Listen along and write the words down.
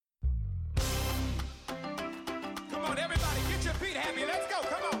feet happy. Let's go.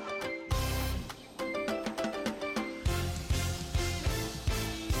 Come on.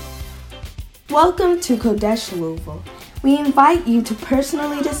 Welcome to Kodesh Louisville. We invite you to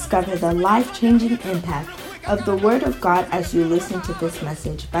personally discover the life-changing impact of the Word of God as you listen to this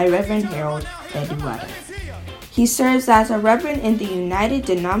message by Reverend Harold Beduwada. He serves as a reverend in the United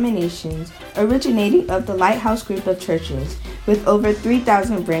Denominations, originating of the Lighthouse Group of Churches, with over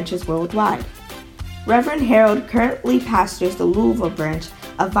 3,000 branches worldwide. Reverend Harold currently pastors the Louisville branch,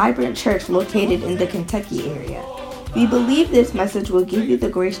 a vibrant church located in the Kentucky area. We believe this message will give you the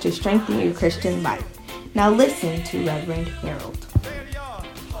grace to strengthen your Christian life. Now listen to Reverend Harold.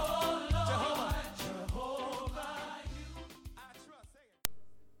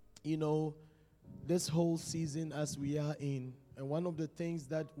 You know, this whole season as we are in, and one of the things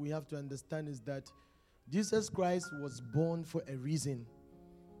that we have to understand is that Jesus Christ was born for a reason.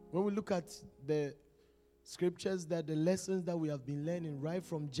 When we look at the scriptures, that the lessons that we have been learning right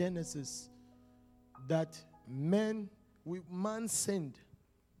from Genesis, that man sinned,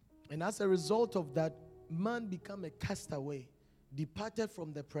 and as a result of that, man became a castaway, departed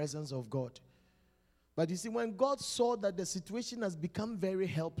from the presence of God. But you see, when God saw that the situation has become very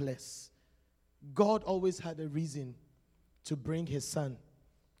helpless, God always had a reason to bring his son.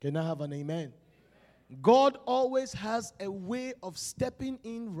 Can I have an amen? God always has a way of stepping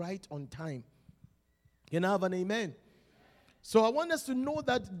in right on time. Can I have an amen? So I want us to know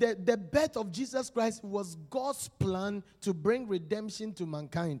that the birth of Jesus Christ was God's plan to bring redemption to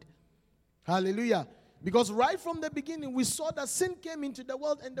mankind. Hallelujah. Because right from the beginning, we saw that sin came into the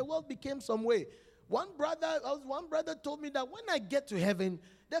world and the world became some way. One brother told me that when I get to heaven,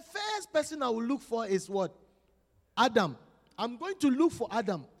 the first person I will look for is what? Adam. I'm going to look for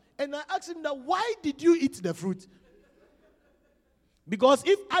Adam. And I asked him that, why did you eat the fruit? Because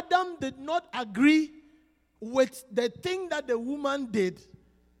if Adam did not agree with the thing that the woman did,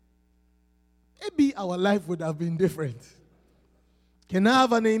 maybe our life would have been different. Can I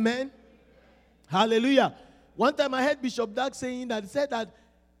have an amen? Hallelujah. One time I heard Bishop Dag saying that, he said that,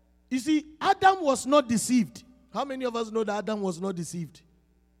 you see, Adam was not deceived. How many of us know that Adam was not deceived?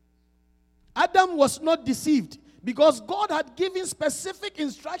 Adam was not deceived because God had given specific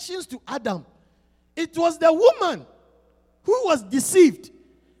instructions to Adam. It was the woman who was deceived.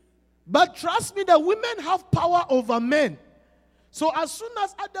 But trust me, the women have power over men. So as soon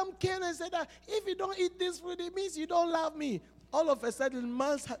as Adam came and said that, if you don't eat this food, it means you don't love me. All of a sudden,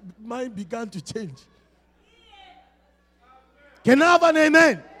 man's mind began to change. Can I have an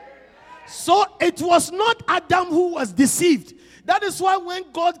amen? So it was not Adam who was deceived. That is why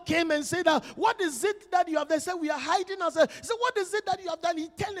when God came and said that, what is it that you have done? They said, we are hiding ourselves. He said, what is it that you have done? He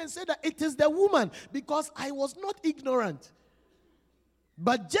turned and said that it is the woman, because I was not ignorant.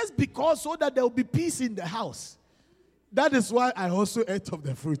 But just because so that there will be peace in the house. That is why I also ate of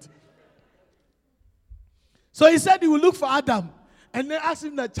the fruit. So he said he will look for Adam. And then asked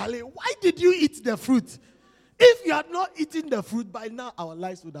him that, Charlie, why did you eat the fruit? If you had not eaten the fruit, by now our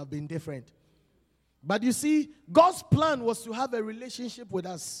lives would have been different. But you see, God's plan was to have a relationship with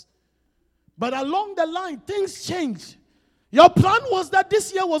us. But along the line, things changed. Your plan was that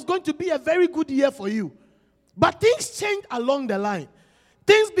this year was going to be a very good year for you. But things changed along the line.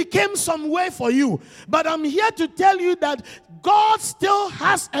 Things became some way for you. But I'm here to tell you that God still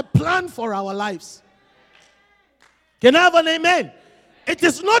has a plan for our lives. Can I have an amen? It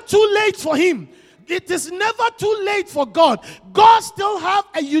is not too late for him. It is never too late for God. God still has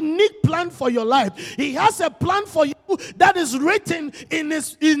a unique plan for your life. He has a plan for you that is written in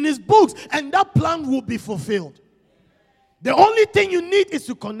his books, and that plan will be fulfilled. The only thing you need is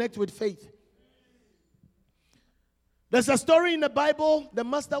to connect with faith. There's a story in the Bible. The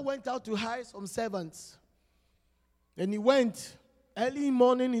master went out to hire some servants. And he went, early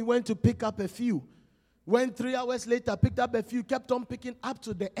morning, he went to pick up a few. Went 3 hours later, picked up a few, kept on picking up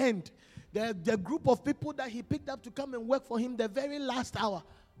to the end. The group of people that he picked up to come and work for him the very last hour.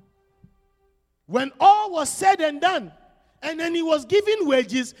 When all was said and done, and then he was giving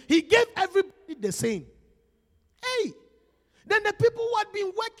wages, he gave everybody the same. Hey! Then the people who had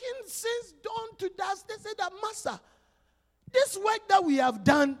been working since dawn to dusk, they said that, Master, this work that we have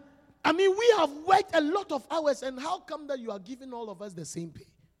done, I mean, we have worked a lot of hours, and how come that you are giving all of us the same pay?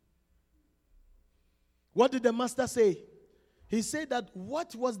 What did the master say? He said that,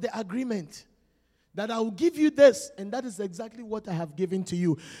 what was the agreement? That I will give you this, and that is exactly what I have given to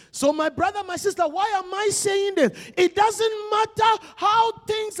you. So my brother, my sister, why am I saying this? It doesn't matter how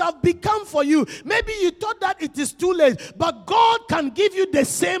things have become for you. Maybe you thought that it is too late, but God can give you the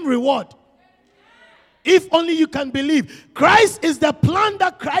same reward. If only you can believe. Christ is the plan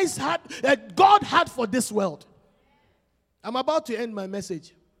that God had for this world. I'm about to end my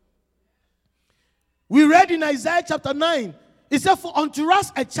message. We read in Isaiah chapter 9. It said, for unto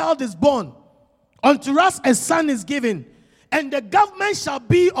us a child is born, unto us a son is given, and the government shall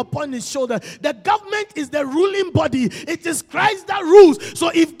be upon his shoulder. The government is the ruling body. It is Christ that rules. So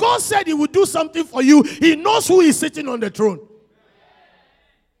if God said he would do something for you, he knows who is sitting on the throne.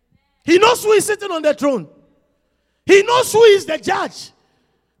 He knows who is sitting on the throne. He knows who is the judge.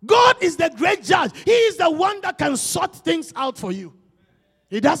 God is the great judge. He is the one that can sort things out for you.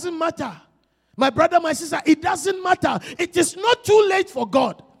 It doesn't matter. My brother, my sister, it doesn't matter. It is not too late for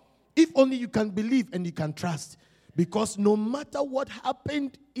God. If only you can believe and you can trust. Because no matter what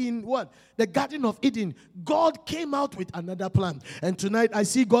happened in the Garden of Eden, God came out with another plan. And tonight I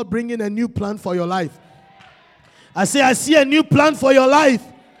see God bringing a new plan for your life. I see a new plan for your life.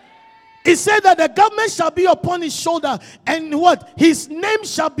 He said that the government shall be upon his shoulder, and his name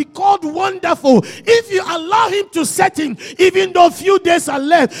shall be called Wonderful. If you allow him to set in, even though few days are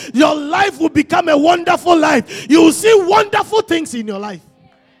left, your life will become a wonderful life. You will see wonderful things in your life.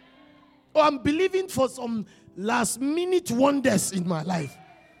 Oh, I'm believing for some last minute wonders in my life.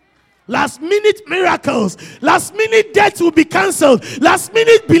 Last minute miracles. Last minute deaths will be cancelled. Last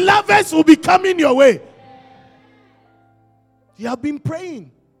minute beloveds will be coming your way. You have been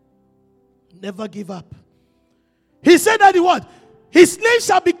praying. Never give up. He said that his name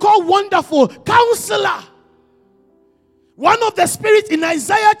shall be called Wonderful Counselor. One of the spirits in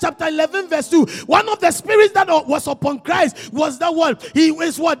Isaiah chapter 11 verse 2, one of the spirits that was upon Christ was that one. He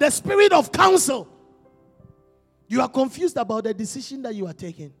was the spirit of counsel. You are confused about the decision that you are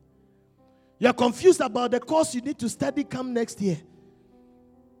taking. You are confused about the course you need to study come next year.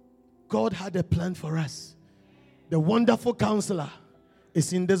 God had a plan for us. The Wonderful Counselor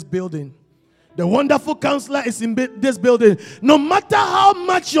is in this building. The Wonderful Counselor is in this building. No matter how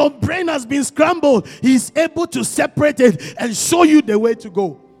much your brain has been scrambled, he is able to separate it and show you the way to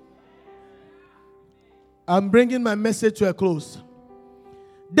go. I'm bringing my message to a close.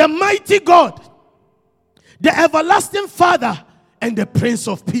 The mighty God, the everlasting Father, and the Prince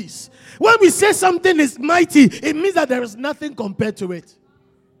of Peace. When we say something is mighty, it means that there is nothing compared to it.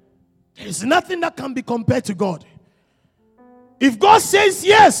 There is nothing that can be compared to God. If God says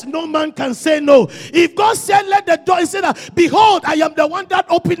yes, no man can say no. If God said let the door, he said that, behold, I am the one that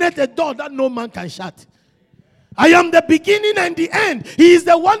openeth the door that no man can shut. I am the beginning and the end. He is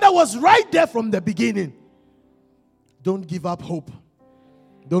the one that was right there from the beginning. Don't give up hope.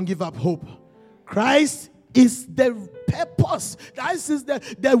 Don't give up hope. Christ is the purpose. That is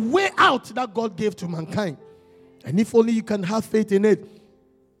the way out that God gave to mankind. And if only you can have faith in it.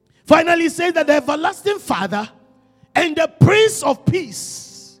 Finally, he says that the everlasting Father and the Prince of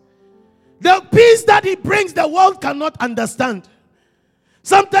Peace. The peace that he brings, the world cannot understand.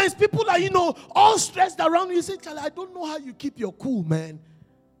 Sometimes people are, all stressed around you. You say, Charlie, I don't know how you keep your cool, man.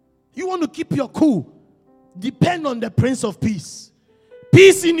 You want to keep your cool. Depend on the Prince of Peace.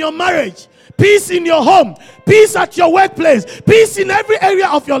 Peace in your marriage. Peace in your home. Peace at your workplace. Peace in every area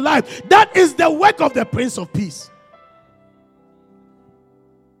of your life. That is the work of the Prince of Peace.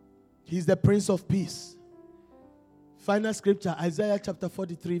 He's the Prince of Peace. Final scripture, Isaiah chapter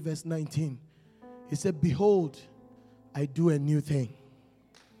 43 verse 19. He said, behold, I do a new thing.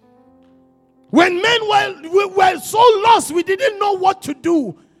 When men were so lost, we didn't know what to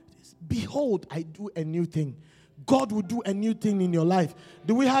do. Behold, I do a new thing. God will do a new thing in your life.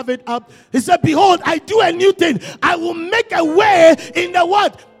 Do we have it up? He said, behold, I do a new thing. I will make a way in the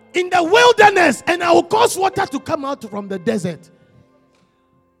what? In the wilderness, and I will cause water to come out from the desert.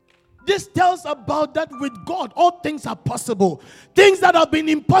 This tells about that with God, all things are possible. Things that have been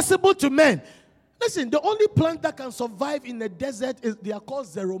impossible to men. Listen, the only plant that can survive in the desert they are called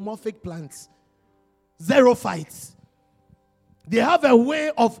xeromorphic plants. Xerophytes. They have a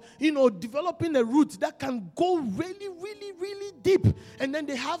way of, developing a root that can go really, really, really deep. And then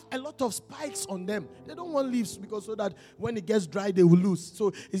they have a lot of spikes on them. They don't want leaves because so that when it gets dry, they will lose.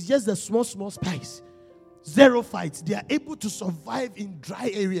 So it's just the small, small spikes. Xerophytes, they are able to survive in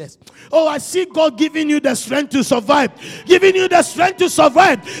dry areas. Oh, I see God giving you the strength to survive. Giving you the strength to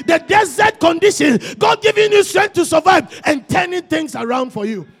survive. The desert conditions, God giving you strength to survive and turning things around for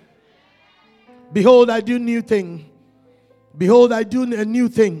you. Behold, I do a new thing. Behold, I do a new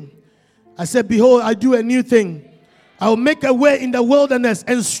thing. I said, behold, I do a new thing. I will make a way in the wilderness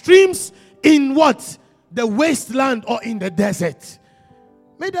and streams in what? The wasteland or in the desert.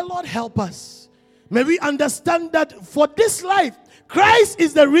 May the Lord help us. May we understand that for this life, Christ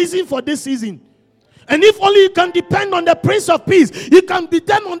is the reason for this season. And if only you can depend on the Prince of Peace, you can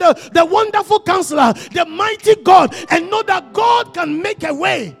depend on the Wonderful Counselor, the mighty God, and know that God can make a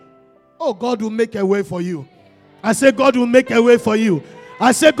way. Oh, God will make a way for you. I say God will make a way for you.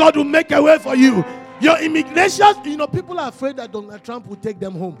 I say God will make a way for you. Your immigration, people are afraid that Donald Trump will take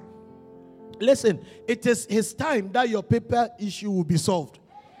them home. Listen, it is his time that your paper issue will be solved.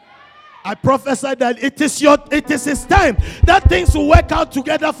 I prophesy that it is his time that things will work out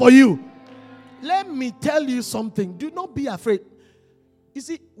together for you. Let me tell you something. Do not be afraid. You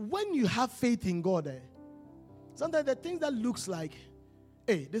see, when you have faith in God, sometimes the things that looks like,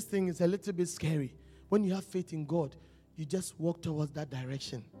 hey, this thing is a little bit scary. When you have faith in God, you just walk towards that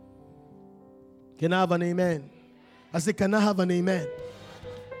direction. Can I have an amen? I say, can I have an amen?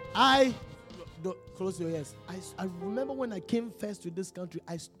 Close your ears. I remember when I came first to this country,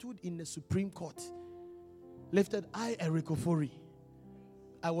 I stood in the Supreme Court. Lifted Eric Ofori.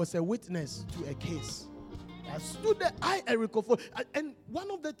 I was a witness to a case. I stood there, Eric Ofori. And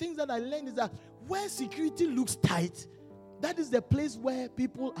one of the things that I learned is that where security looks tight, that is the place where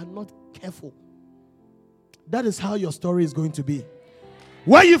people are not careful. That is how your story is going to be.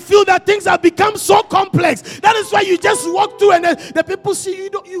 Where you feel that things have become so complex, that is why you just walk through and then the people see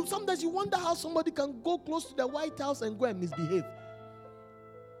you. Sometimes you wonder how somebody can go close to the White House and go and misbehave.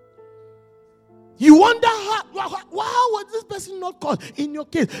 You wonder how was this person not caught? In your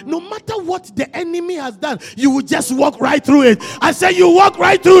case, no matter what the enemy has done, you will just walk right through it. I say you walk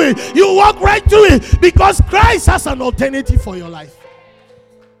right through it. You walk right through it because Christ has an alternative for your life.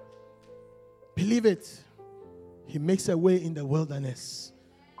 Believe it. He makes a way in the wilderness.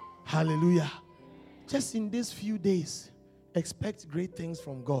 Hallelujah. Just in these few days, expect great things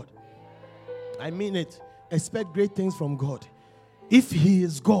from God. I mean it. Expect great things from God. If He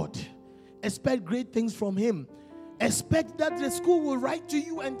is God, expect great things from Him. Expect that the school will write to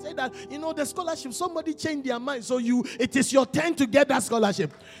you and say that, the scholarship, somebody changed their mind. So it is your turn to get that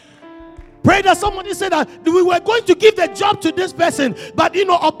scholarship. Pray that somebody said that we were going to give the job to this person, but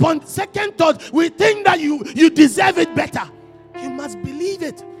upon second thought, we think that you deserve it better. You must believe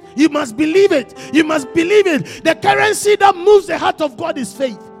it. You must believe it. You must believe it. The currency that moves the heart of God is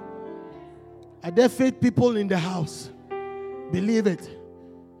faith. Are there faith people in the house? Believe it.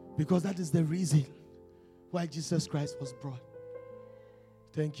 Because that is the reason why Jesus Christ was brought.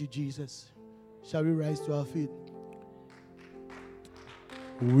 Thank you, Jesus. Shall we rise to our feet?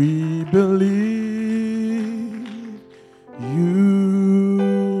 We believe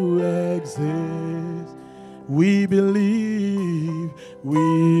you exist. We believe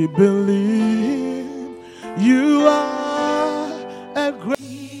you are a great.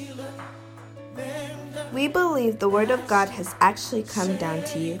 We believe the Word of God has actually come down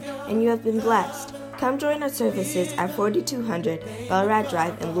to you, and you have been blessed. Come join our services at 4200 Belrad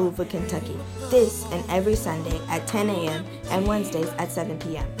Drive in Louisville, Kentucky, this and every Sunday at 10 a.m. and Wednesdays at 7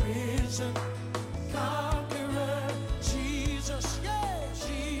 p.m.